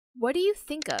What do you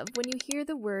think of when you hear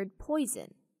the word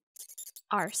poison?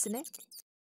 Arsenic?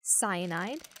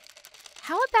 Cyanide?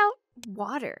 How about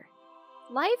water?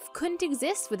 Life couldn't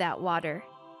exist without water,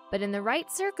 but in the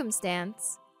right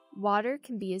circumstance, water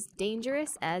can be as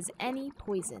dangerous as any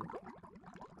poison.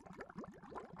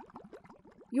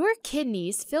 Your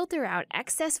kidneys filter out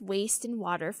excess waste and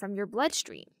water from your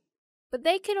bloodstream, but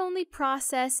they can only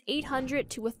process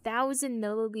 800 to 1,000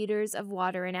 milliliters of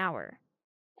water an hour.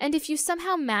 And if you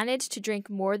somehow manage to drink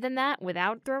more than that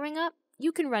without throwing up,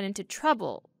 you can run into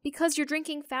trouble because you're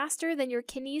drinking faster than your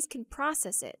kidneys can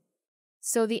process it.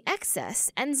 So the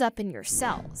excess ends up in your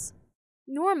cells.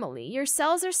 Normally, your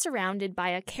cells are surrounded by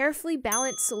a carefully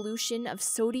balanced solution of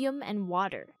sodium and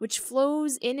water, which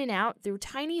flows in and out through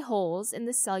tiny holes in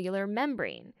the cellular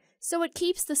membrane, so it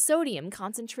keeps the sodium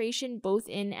concentration both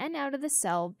in and out of the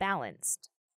cell balanced.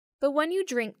 But when you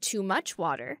drink too much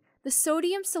water, the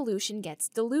sodium solution gets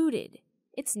diluted.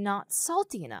 It's not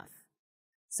salty enough.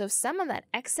 So some of that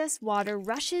excess water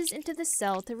rushes into the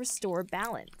cell to restore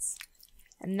balance,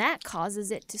 and that causes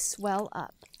it to swell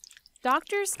up.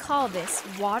 Doctors call this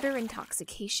water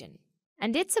intoxication,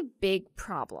 and it's a big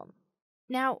problem.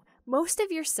 Now, most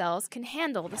of your cells can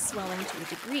handle the swelling to a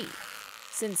degree,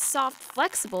 since soft,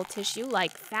 flexible tissue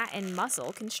like fat and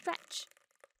muscle can stretch.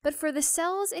 But for the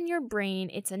cells in your brain,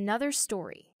 it's another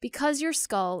story, because your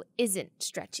skull isn't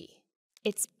stretchy.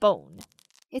 It's bone.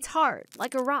 It's hard,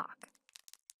 like a rock.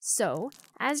 So,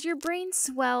 as your brain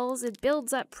swells, it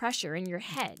builds up pressure in your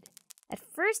head. At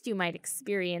first, you might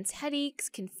experience headaches,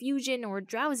 confusion, or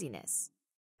drowsiness.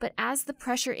 But as the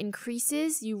pressure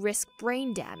increases, you risk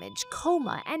brain damage,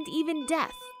 coma, and even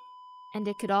death. And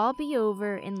it could all be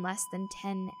over in less than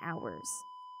 10 hours.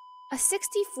 A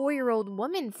 64-year-old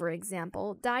woman, for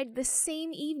example, died the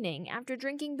same evening after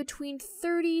drinking between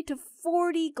 30 to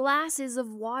 40 glasses of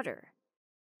water.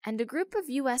 And a group of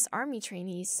U.S. Army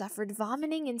trainees suffered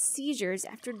vomiting and seizures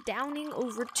after downing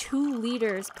over 2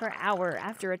 liters per hour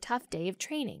after a tough day of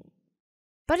training.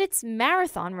 But it's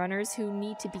marathon runners who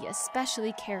need to be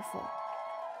especially careful.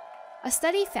 A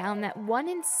study found that 1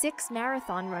 in 6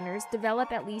 marathon runners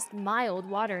develop at least mild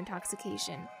water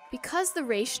intoxication because the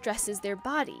race stresses their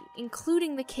body,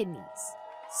 including the kidneys.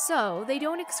 So they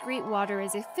don't excrete water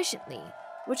as efficiently,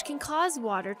 which can cause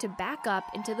water to back up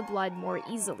into the blood more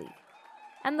easily.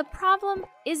 And the problem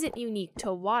isn't unique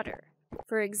to water.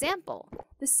 For example,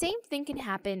 the same thing can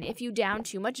happen if you down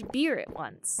too much beer at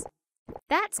once.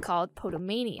 That's called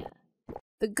potomania.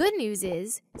 The good news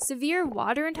is, severe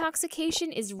water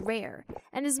intoxication is rare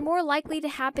and is more likely to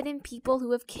happen in people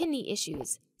who have kidney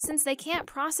issues, since they can't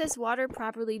process water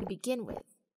properly to begin with.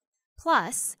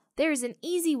 Plus, there is an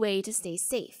easy way to stay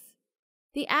safe.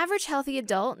 The average healthy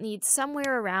adult needs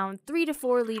somewhere around 3 to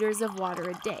 4 liters of water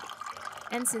a day.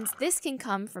 And since this can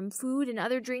come from food and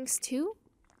other drinks too,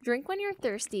 drink when you're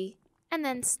thirsty and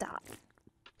then stop.